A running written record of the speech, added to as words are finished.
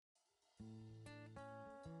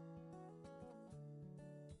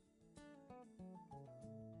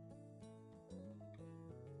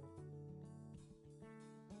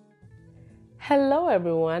Hello,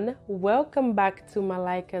 everyone. Welcome back to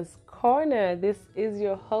Malaika's Corner. This is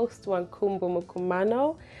your host, Wankumbu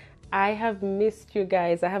Mukumano. I have missed you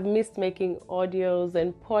guys. I have missed making audios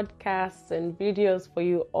and podcasts and videos for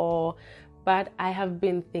you all, but I have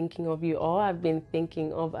been thinking of you all. I've been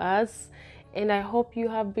thinking of us, and I hope you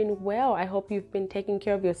have been well. I hope you've been taking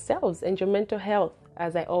care of yourselves and your mental health,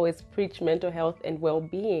 as I always preach mental health and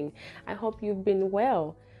well-being. I hope you've been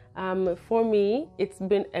well. For me, it's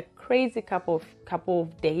been a crazy couple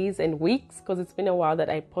of days and weeks because it's been a while that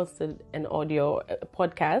I posted an audio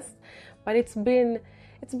podcast, but it's been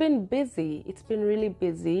busy. It's been really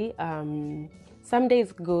busy. Some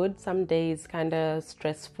days good, some days kind of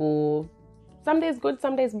stressful, some days good,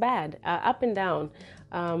 some days bad, up and down.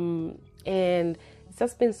 And it's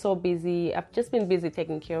just been so busy. I've just been busy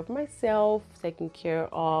taking care of myself, taking care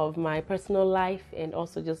of my personal life, and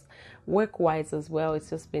also just work-wise as well. It's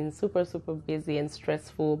just been super busy and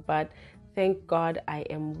stressful, but thank God I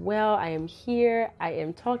am well. I am here. I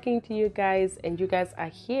am talking to you guys, and you guys are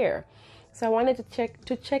here. So I wanted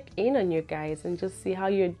to check in on you guys and just see how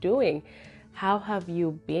you're doing. How have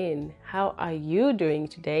you been? How are you doing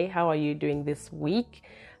today? How are you doing this week?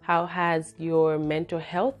 How has your mental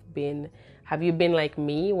health been? Have you been like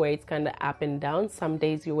me, where it's kind of up and down? Some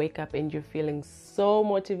days you wake up and you're feeling so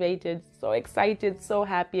motivated, so excited, so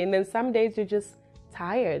happy. And then some days you're just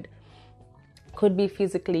tired. Could be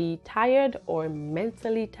physically tired or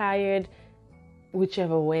mentally tired,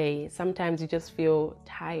 whichever way. Sometimes you just feel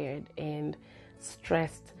tired and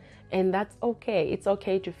stressed. And that's okay. It's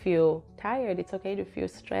okay to feel tired. It's okay to feel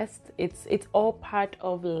stressed. It's all part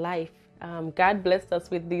of life. God blessed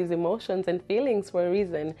us with these emotions and feelings for a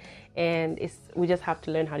reason, and we just have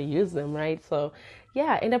to learn how to use them, right? So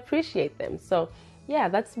yeah, and appreciate them. So yeah,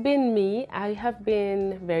 that's been me. I have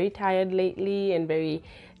been very tired lately and very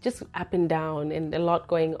just up and down and a lot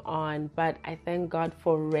going on, but I thank God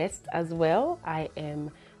for rest as well. I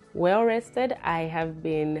am well rested. I have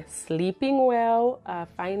been sleeping well.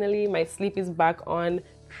 Finally, my sleep is back on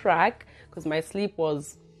track because my sleep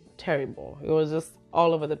was terrible. It was just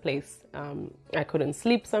all over the place. I couldn't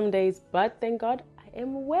sleep some days, but thank God I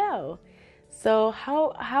am well. So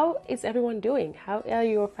how is everyone doing? How are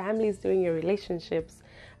your families doing, your relationships?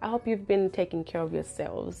 I hope you've been taking care of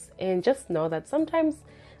yourselves, and just know that sometimes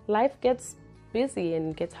life gets busy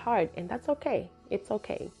and gets hard, and that's okay. It's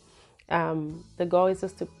okay. The goal is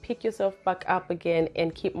just to pick yourself back up again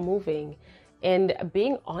and keep moving and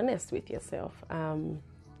being honest with yourself.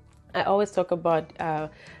 I always talk about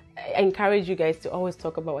I encourage you guys to always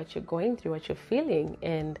talk about what you're going through, what you're feeling.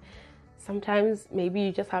 And sometimes maybe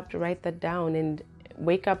you just have to write that down and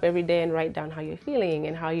wake up every day and write down how you're feeling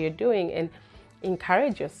and how you're doing and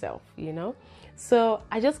encourage yourself, you know? So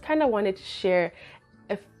I just kind of wanted to share,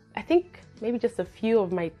 I think maybe just a few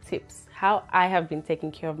of my tips, how I have been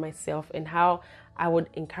taking care of myself and how I would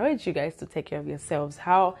encourage you guys to take care of yourselves,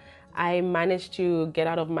 how I managed to get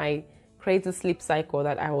out of my crazy sleep cycle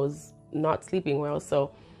that I was not sleeping well.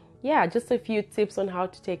 So yeah, just a few tips on how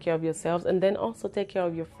to take care of yourselves and then also take care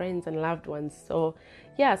of your friends and loved ones. So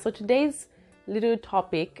yeah, so today's little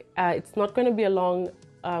topic, it's not going to be a long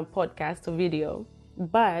podcast or video,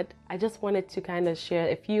 but I just wanted to kind of share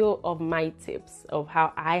a few of my tips of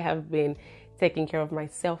how I have been taking care of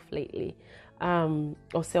myself lately,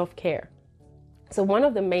 or self-care. So one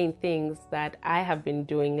of the main things that I have been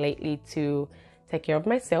doing lately to take care of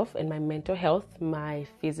myself and my mental health, my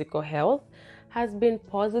physical health, has been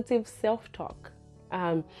positive self-talk.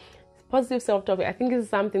 Positive self-talk, I think, is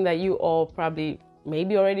something that you all probably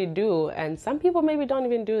maybe already do, and some people maybe don't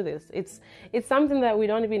even do this. It's something that we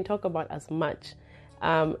don't even talk about as much.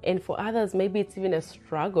 And for others, maybe it's even a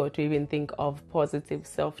struggle to even think of positive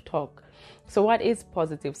self-talk. So what is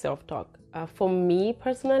positive self-talk? For me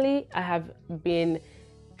personally, I have been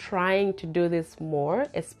trying to do this more,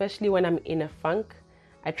 especially when I'm in a funk.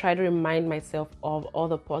 I try to remind myself of all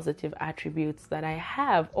the positive attributes that I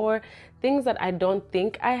have, or things that I don't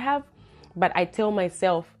think I have, but I tell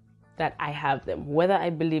myself that I have them, whether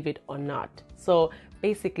I believe it or not. So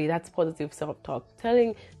basically, that's positive self-talk.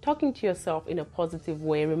 Talking to yourself in a positive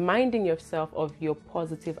way, reminding yourself of your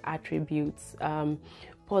positive attributes,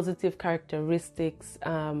 positive characteristics,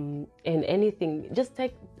 and anything. Just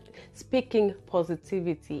speaking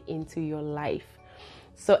positivity into your life.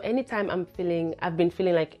 So anytime I've been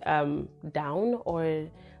feeling like down or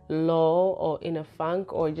low or in a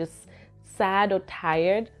funk or just sad or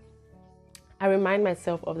tired, I remind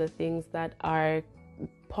myself of the things that are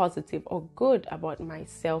positive or good about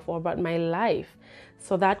myself or about my life.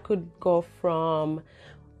 So that could go from,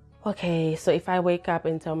 okay, so if I wake up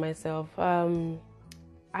and tell myself,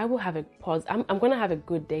 I will have I'm going to have a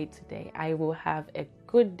good day today. I will have a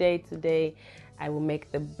good day today. I will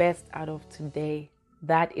make the best out of today.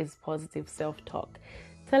 That is positive self-talk.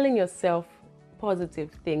 Telling yourself positive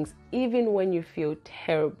things even when you feel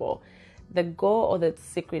terrible. The goal or the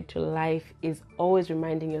secret to life is always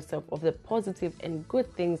reminding yourself of the positive and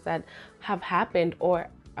good things that have happened or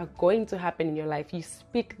are going to happen in your life. You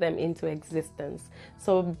speak them into existence.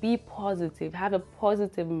 So be positive, have a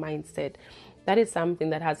positive mindset. That is something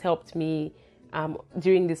that has helped me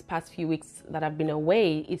during these past few weeks that I've been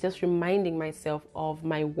away. It's just reminding myself of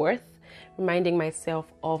my worth, reminding myself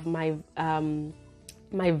of my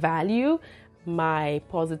my value, my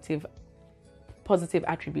positive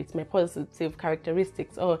attributes, my positive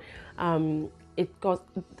characteristics, or it goes.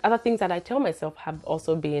 Other things that I tell myself have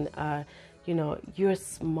also been, you're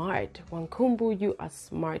smart, Wankumbu. You are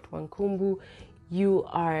smart, Wankumbu. You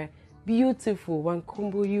are beautiful,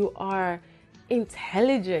 Wankumbu. You are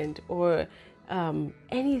intelligent, or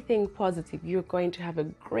anything positive. You're going to have a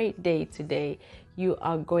great day today. You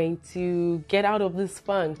are going to get out of this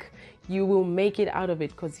funk. You will make it out of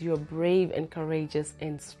it because you're brave and courageous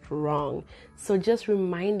and strong. So just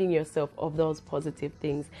reminding yourself of those positive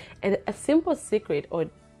things. And a simple secret or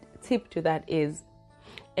tip to that is,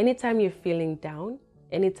 anytime you're feeling down,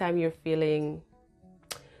 anytime you're feeling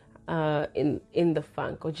in the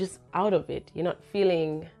funk or just out of it, you're not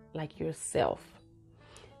feeling like yourself,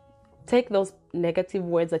 take those negative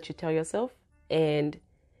words that you tell yourself and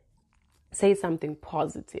say something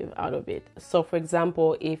positive out of it. So for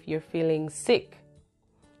example, if you're feeling sick,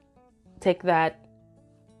 take that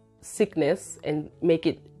sickness and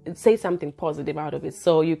say something positive out of it.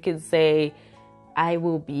 So you can say, I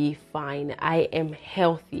will be fine. I am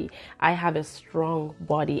healthy. I have a strong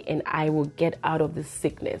body and I will get out of this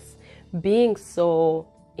sickness. Being so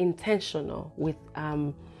intentional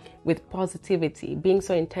with positivity, being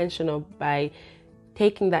so intentional by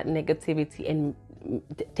taking that negativity and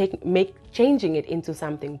changing it into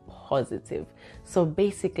something positive. So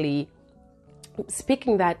basically,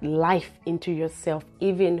 speaking that life into yourself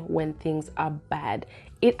even when things are bad,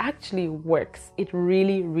 it actually works. It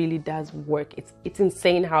really, really does work. It's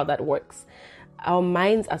insane how that works. Our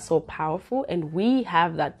minds are so powerful, and we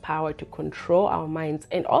have that power to control our minds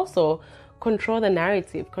and also control the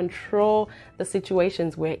narrative, control the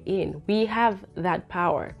situations we're in. We have that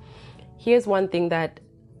power. Here's one thing that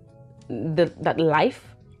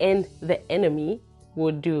life and the enemy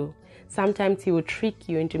will do. Sometimes he will trick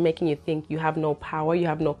you into making you think you have no power, you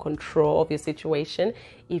have no control of your situation.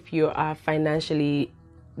 If you are financially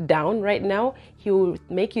down right now, he will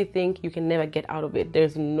make you think you can never get out of it.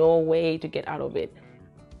 There's no way to get out of it.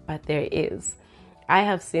 But there is. I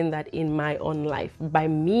have seen that in my own life by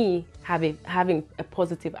me having a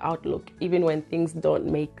positive outlook, even when things don't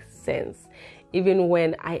make sense, even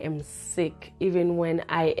when I am sick, even when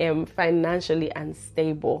I am financially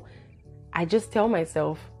unstable. I just tell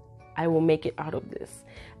myself, I will make it out of this.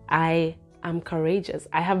 I am courageous.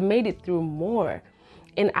 I have made it through more.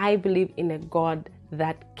 And I believe in a God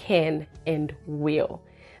that can and will.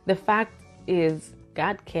 The fact is,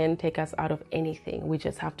 God can take us out of anything. We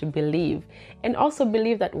just have to believe. And also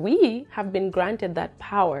believe that we have been granted that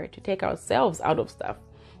power to take ourselves out of stuff.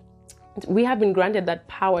 We have been granted that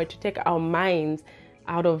power to take our minds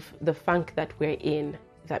out of the funk that we're in,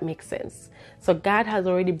 if that makes sense. So God has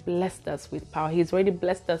already blessed us with power. He's already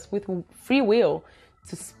blessed us with free will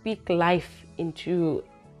to speak life into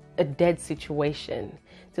a dead situation,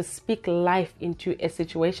 to speak life into a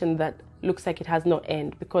situation that looks like it has no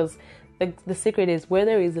end. Because the secret is, where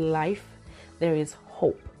there is life, there is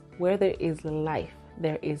hope. Where there is life,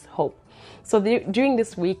 there is hope. So during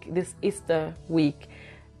this week, this Easter week,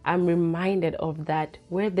 I'm reminded of that.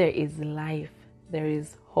 Where there is life, there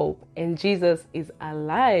is hope. And Jesus is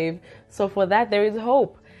alive. So for that, there is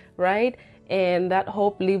hope, right? And that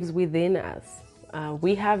hope lives within us.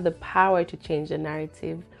 We have the power to change the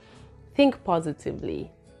narrative. Think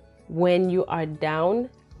positively. When you are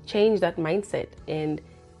down, change that mindset. And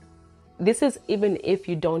this is even if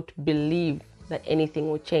you don't believe that anything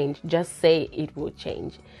will change. Just say it will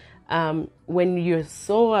change. When you're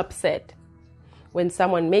so upset, when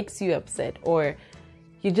someone makes you upset, or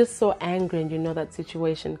you're just so angry and you know that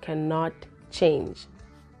situation cannot change,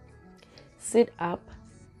 sit up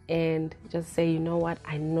and just say, you know what?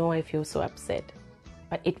 I know I feel so upset,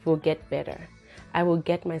 but it will get better. I will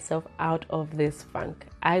get myself out of this funk.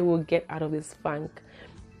 I will get out of this funk.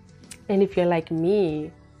 And if you're like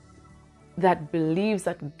me, that believes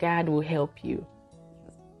that God will help you,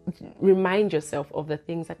 remind yourself of the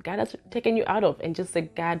things that God has taken you out of and just say,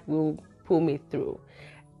 God will pull me through.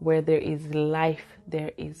 Where there is life,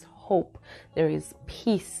 there is hope. hope, there is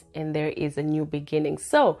peace, and there is a new beginning.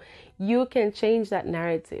 So you can change that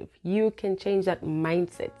narrative. You can change that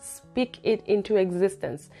mindset. Speak it into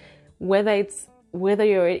existence. Whether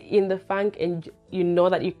you're in the funk and you know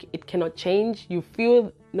that it cannot change, you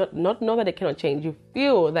feel not know that it cannot change, you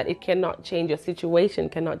feel that it cannot change, your situation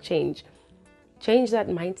cannot change. Change that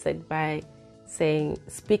mindset by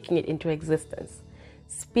speaking it into existence.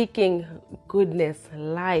 Speaking goodness,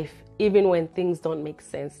 life, even when things don't make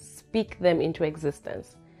sense. Speak them into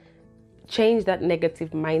existence. Change that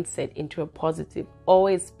negative mindset into a positive.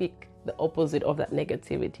 Always speak the opposite of that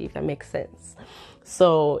negativity, if that makes sense.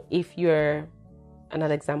 So if you're,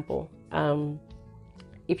 another example,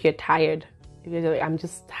 if you're tired, if you're like, I'm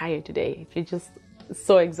just tired today, if you're just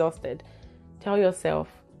so exhausted, tell yourself,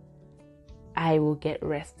 I will get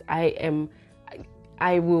rest. I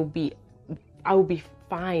will be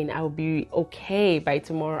fine. I will be okay by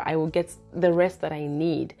tomorrow. I will get the rest that I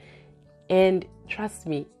need. And trust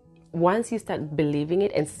me, once you start believing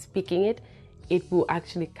it and speaking it, it will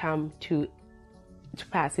actually come to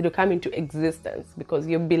pass. It will come into existence because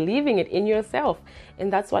you're believing it in yourself.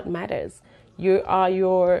 And that's what matters. You are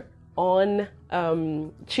your own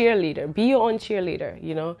cheerleader. Be your own cheerleader,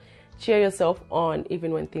 you know. Cheer yourself on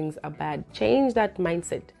even when things are bad. Change that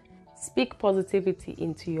mindset. Speak positivity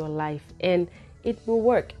into your life and it will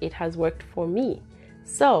work. It has worked for me.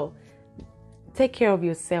 So take care of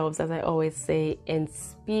yourselves, as I always say, and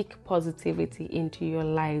speak positivity into your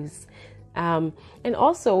lives. And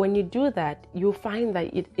also when you do that, you'll find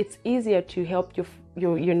that it's easier to help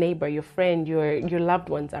your neighbor, your friend, your loved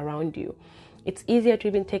ones around you. It's easier to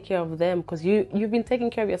even take care of them because you've been taking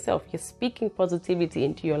care of yourself. You're speaking positivity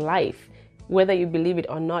into your life. Whether you believe it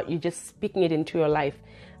or not, you're just speaking it into your life.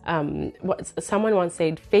 Someone once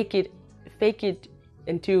said, fake it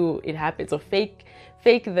until it happens, or fake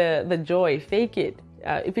the joy, fake it.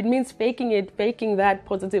 If it means faking that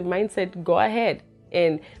positive mindset, go ahead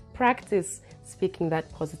and practice speaking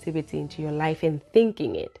that positivity into your life and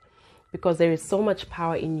thinking it, because there is so much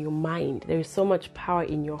power in your mind. There is so much power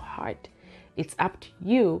in your heart. It's up to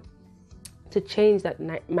you to change that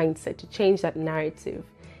mindset, to change that narrative.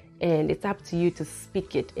 And it's up to you to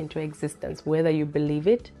speak it into existence, whether you believe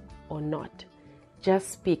it or not.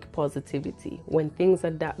 Just speak positivity. When things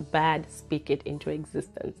are that bad, speak it into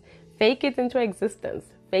existence. Fake it into existence.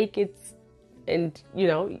 Fake it, and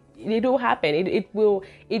it will happen. It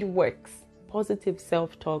works. Positive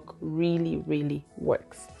self-talk really, really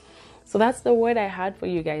works. So that's the word I had for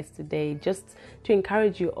you guys today, just to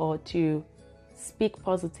encourage you all to speak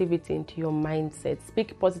positivity into your mindset.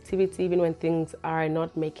 Speak positivity even when things are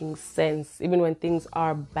not making sense, even when things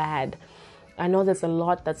are bad. I know there's a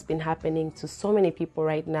lot that's been happening to so many people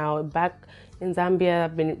right now. Back in Zambia,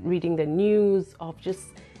 I've been reading the news of just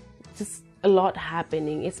a lot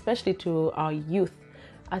happening, especially to our youth.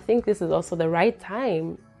 I think this is also the right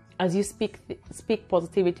time, as you speak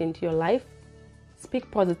positivity into your life, speak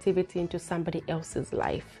positivity into somebody else's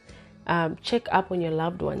life. Check up on your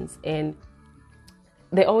loved ones, and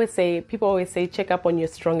people always say, check up on your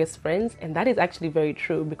strongest friends. And that is actually very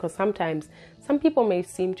true, because sometimes some people may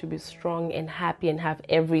seem to be strong and happy and have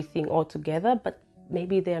everything all together, but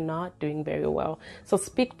maybe they're not doing very well. So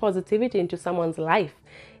speak positivity into someone's life.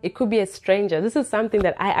 It could be a stranger. This is something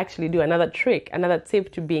that I actually do. Another trick, another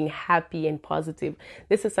tip to being happy and positive.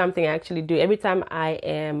 This is something I actually do every time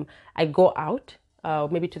I go out,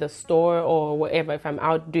 maybe to the store or wherever. If I'm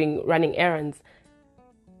out running errands,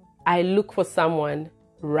 I look for someone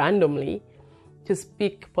randomly to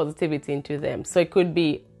speak positivity into them. So it could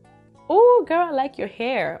be, oh girl, I like your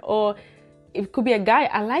hair. Or it could be a guy,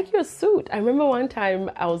 I like your suit. I remember one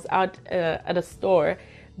time I was out at a store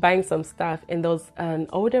buying some stuff, and there was an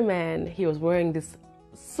older man. He was wearing this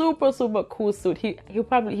super, super cool suit. He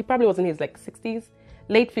probably was in his like 60s,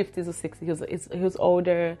 late 50s or 60s. He was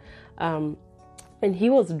older, and he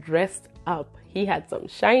was dressed up. He had some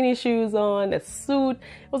shiny shoes on, a suit.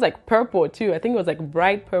 It was like purple too. I think it was like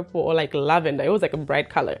bright purple or like lavender. It was like a bright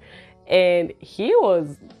color. And he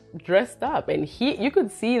was dressed up, and you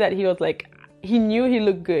could see that he was like, he knew he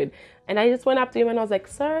looked good. And I just went up to him and I was like,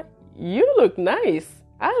 sir, you look nice.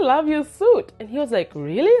 I love your suit. And he was like,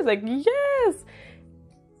 really? I was like, yes.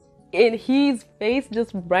 And his face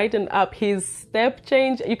just brightened up. His step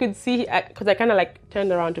changed. You could see, because I kind of like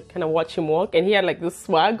turned around to kind of watch him walk, and he had like this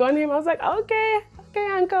swag on him. I was like, okay,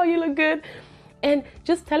 uncle, you look good. And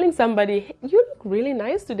just telling somebody, hey, you look really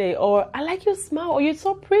nice today, or I like your smile, or you're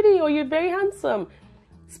so pretty, or you're very handsome.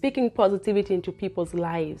 Speaking positivity into people's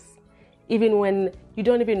lives, even when you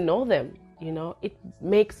don't even know them, it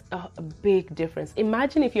makes a big difference.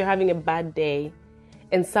 Imagine if you're having a bad day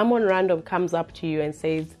and someone random comes up to you and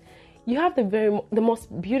says, you have the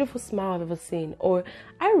most beautiful smile I've ever seen, or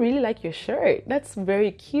I really like your shirt. That's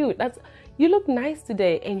very cute. You look nice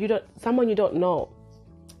today, and someone you don't know.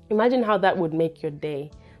 Imagine how that would make your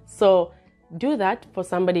day. So do that for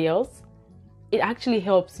somebody else. It actually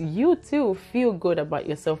helps you too feel good about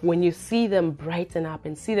yourself when you see them brighten up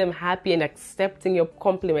and see them happy and accepting your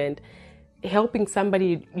compliment. Helping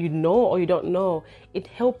somebody you know or you don't know, it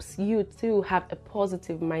helps you to have a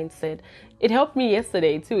positive mindset. It helped me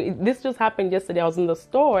yesterday too. This just happened yesterday. I was in the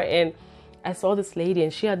store and I saw this lady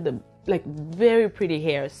and she had the very pretty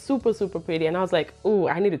hair, super pretty, and I was like, oh,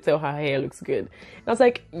 I need to tell her hair looks good. And I was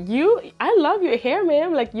like, I love your hair,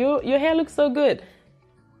 ma'am. Like your hair looks so good.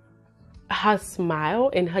 Her smile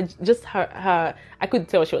and her I could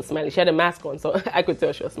tell she was smiling. She had a mask on, so I could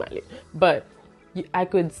tell she was smiling, but I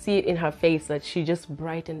could see it in her face that she just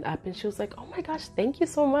brightened up and she was like, oh my gosh, thank you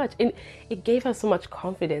so much. And it gave her so much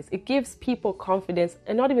confidence. It gives people confidence.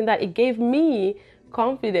 And not even that, it gave me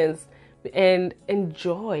confidence and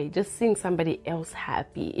joy just seeing somebody else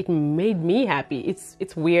happy. It made me happy.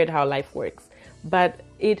 It's weird how life works, but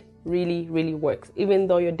it really works. Even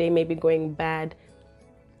though your day may be going bad,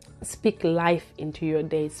 speak life into your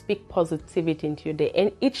day. Speak positivity into your day.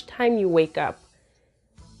 And each time you wake up,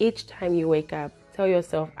 tell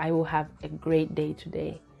yourself, I will have a great day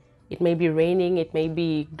today. It may be raining, it may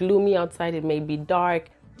be gloomy outside, it may be dark,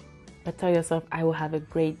 but tell yourself, I will have a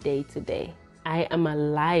great day today. I am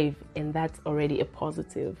alive, and that's already a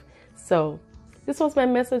positive. So this was my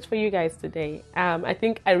message for you guys today. I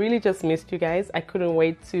think I really just missed you guys. I couldn't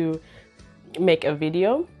wait to make a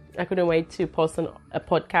video. I couldn't wait to post a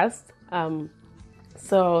podcast.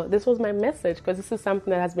 So this was my message, because this is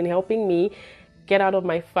something that has been helping me get out of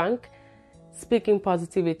my funk, speaking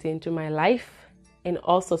positivity into my life, and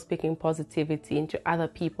also speaking positivity into other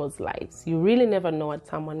people's lives. You really never know what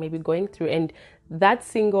someone may be going through. And that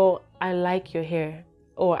single, I like your hair,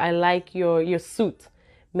 or I like your suit,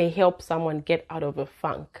 may help someone get out of a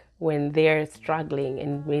funk when they're struggling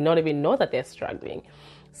and may not even know that they're struggling.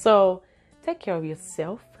 So take care of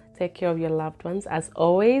yourself. Take care of your loved ones. As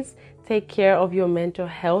always, take care of your mental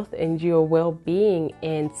health and your well-being,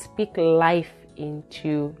 and speak life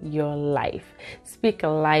into your life. Speak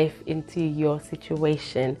life into your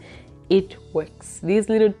situation. It works. These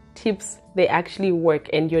little tips, they actually work,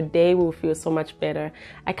 and your day will feel so much better.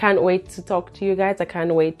 I can't wait to talk to you guys. I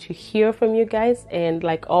can't wait to hear from you guys. And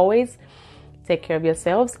like always, take care of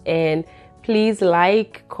yourselves, and please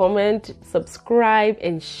like, comment, subscribe,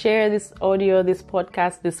 and share this audio, this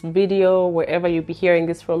podcast, this video, wherever you be hearing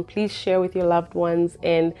this from. Please share with your loved ones,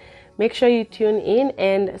 and make sure you tune in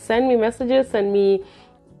and send me messages, send me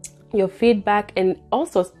your feedback, and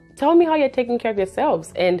also tell me how you're taking care of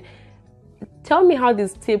yourselves, and tell me how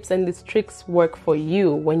these tips and these tricks work for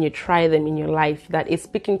you when you try them in your life. That is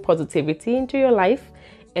speaking positivity into your life,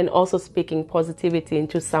 and also speaking positivity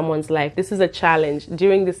into someone's life. This is a challenge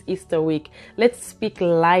during this Easter week. Let's speak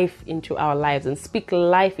life into our lives and speak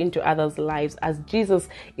life into others' lives, as Jesus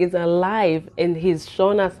is alive and he's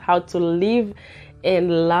shown us how to live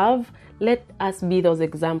and love. Let us be those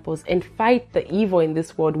examples and fight the evil in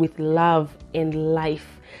this world with love and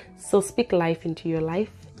life. So speak life into your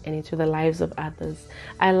life and into the lives of others.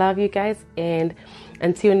 I love you guys, and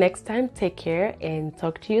until next time, take care and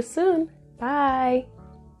talk to you soon. Bye.